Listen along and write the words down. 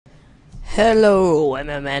Hello,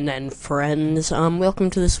 MMN and friends. Welcome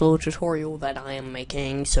to this little tutorial that I am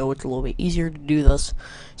making, so it's a little bit easier to do this.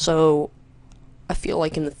 So, I feel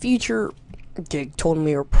like in the future, Jake told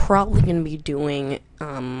me we're probably going to be doing,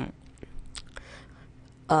 ultra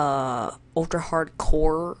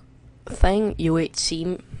hardcore thing,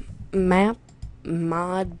 UHC mod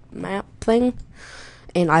map thing.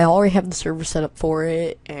 And I already have the server set up for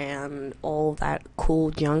it, and all that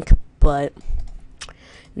cool junk, but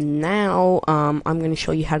now, I'm going to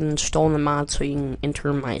show you how to install the mod so you can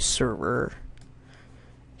enter my server.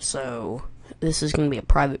 So, this is going to be a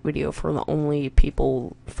private video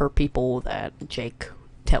for people that Jake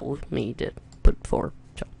tells me to put for.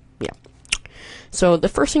 So, yeah. So, the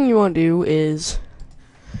first thing you want to do is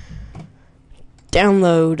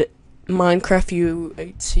download Minecraft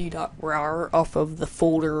UHC.rar off of the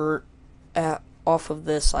folder off of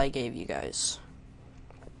this I gave you guys.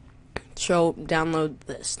 So, download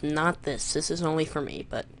this, not this. This is only for me,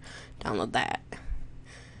 but download that.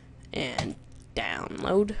 And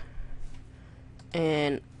download.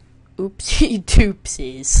 And oopsie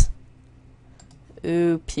doopsies.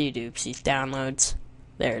 Oopsie doopsies. Downloads.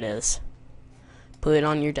 There it is. Put it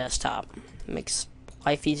on your desktop. Makes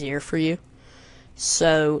life easier for you.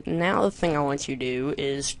 So, now the thing I want you to do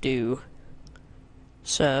is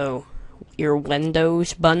your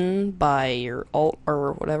Windows button by your Alt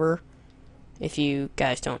or whatever. If you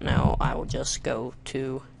guys don't know, I will just go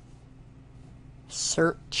to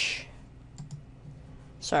search.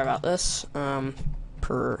 Sorry about this.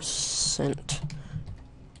 Percent.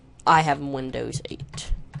 I have Windows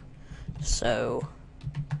 8. So,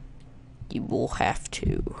 you will have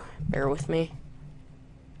to bear with me.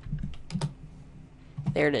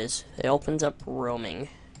 There it is. It opens up roaming.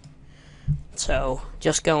 So,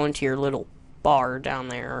 just go into your little bar down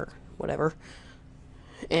there or whatever.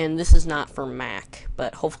 And this is not for Mac,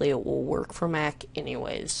 but hopefully it will work for Mac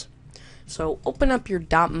anyways. So open up your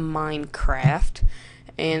 .minecraft,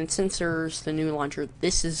 and since there's the new launcher,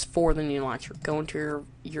 this is for the new launcher. Go into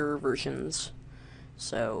your versions.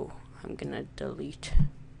 So I'm gonna delete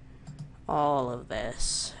all of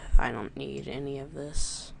this. I don't need any of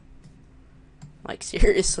this. Like,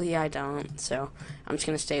 seriously, I don't. So I'm just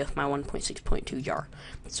gonna stay with my 1.6.2 jar.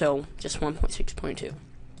 So just 1.6.2.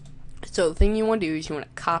 So the thing you want to do is you want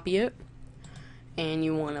to copy it, and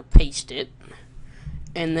you want to paste it,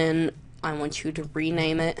 and then I want you to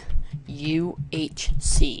rename it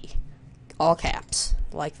UHC, all caps,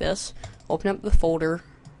 like this. Open up the folder,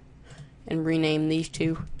 and rename these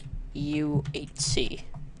two UHC.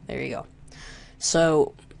 There you go.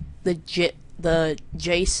 So the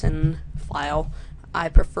JSON file, I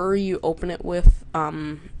prefer you open it with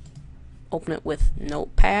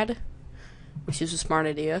Notepad, which is a smart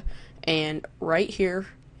idea. And right here,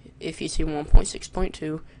 if you see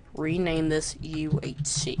 1.6.2, rename this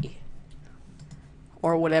UHC,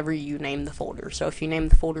 or whatever you name the folder. So if you name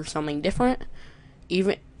the folder something different,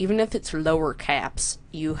 even if it's lower caps,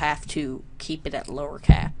 you have to keep it at lower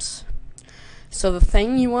caps. So the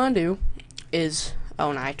thing you want to do is,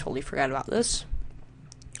 oh no, I totally forgot about this.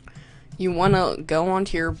 You want to go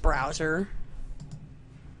onto your browser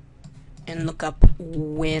and look up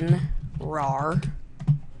WinRAR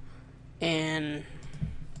and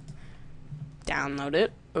download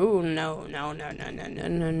it. Oh, no,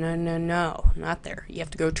 not there. You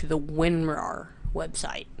have to go to the WinRAR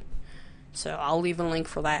website. So I'll leave a link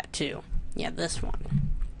for that too. Yeah, this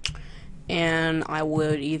one. And I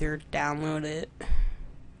would either download it.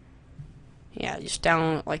 Yeah, just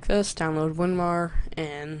download it like this. Download WinRAR,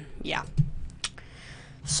 and yeah.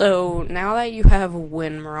 So now that you have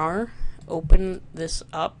WinRAR, open this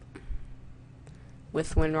up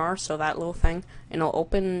with WinRAR, so that little thing, and it'll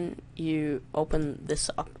open this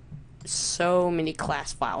up. So many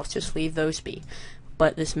class files, just leave those be.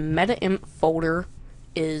 But this meta-imp folder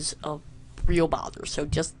is a real bother, so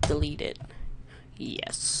just delete it.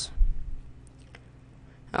 Yes.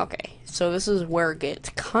 Okay, so this is where it gets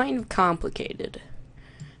kind of complicated.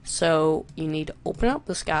 So you need to open up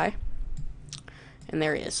this guy, and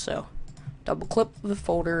there it is. So double click the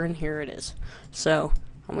folder, and here it is. So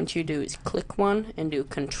what I want you to do is click one and do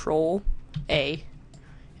Control A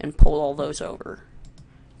and pull all those over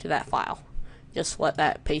to that file. Just let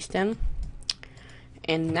that paste in.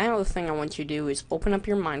 And now the thing I want you to do is open up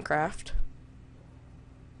your Minecraft,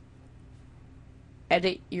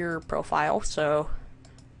 edit your profile. So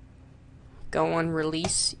go on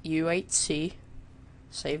Release UHC,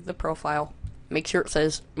 save the profile, make sure it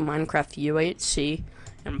says Minecraft UHC,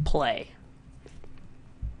 and play.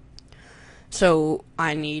 So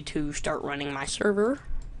I need to start running my server,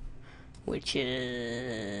 which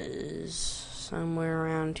is somewhere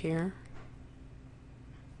around here.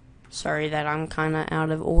 Sorry that I'm kind of out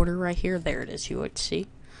of order right here. There it is, UHC.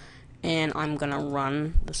 And I'm going to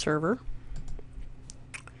run the server.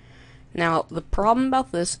 Now, the problem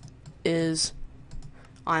about this is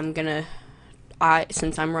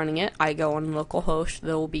since I'm running it, I go on localhost.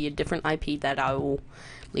 There will be a different IP that I will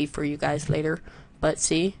leave for you guys later. But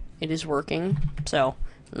see, it is working. So,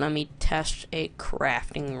 let me test a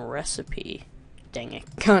crafting recipe. Dang it,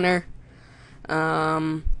 Connor.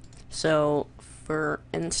 So, for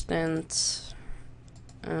instance,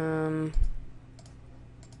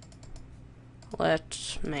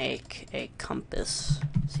 let's make a compass.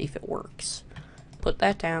 See if it works. Put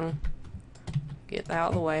that down. Get that out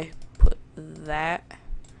of the way. Put that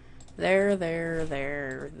there. That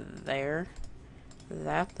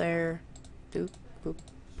there. Boop, boop,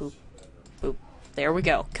 boop, boop. There we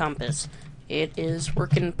go. Compass. It is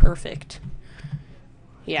working perfect.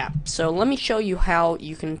 Yeah, so let me show you how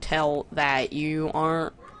you can tell that you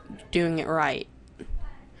aren't doing it right.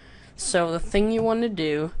 So the thing you want to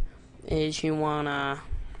do is you want to,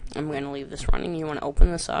 I'm going to leave this running, you want to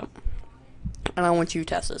open this up, and I want you to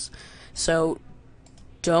test this. So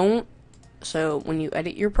when you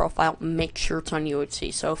edit your profile, make sure it's on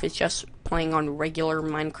UHC. So if it's just playing on regular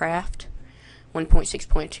Minecraft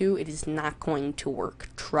 1.6.2, it is not going to work.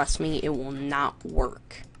 Trust me, it will not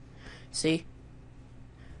work. See?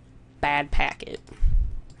 Bad packet.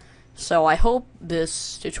 So I hope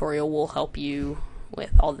this tutorial will help you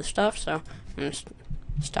with all this stuff. So I'm going to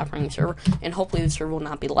stop running the server, and hopefully the server will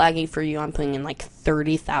not be laggy for you. I'm putting in like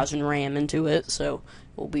 30,000 RAM into it, so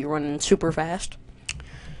we'll be running super fast.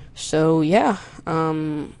 So yeah,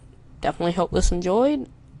 definitely hope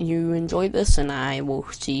you enjoyed this, and I will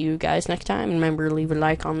see you guys next time. Remember to leave a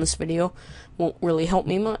like on this video. Won't really help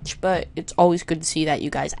me much, but it's always good to see that you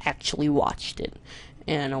guys actually watched it,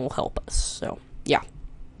 and it will help us. So yeah,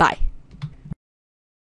 bye.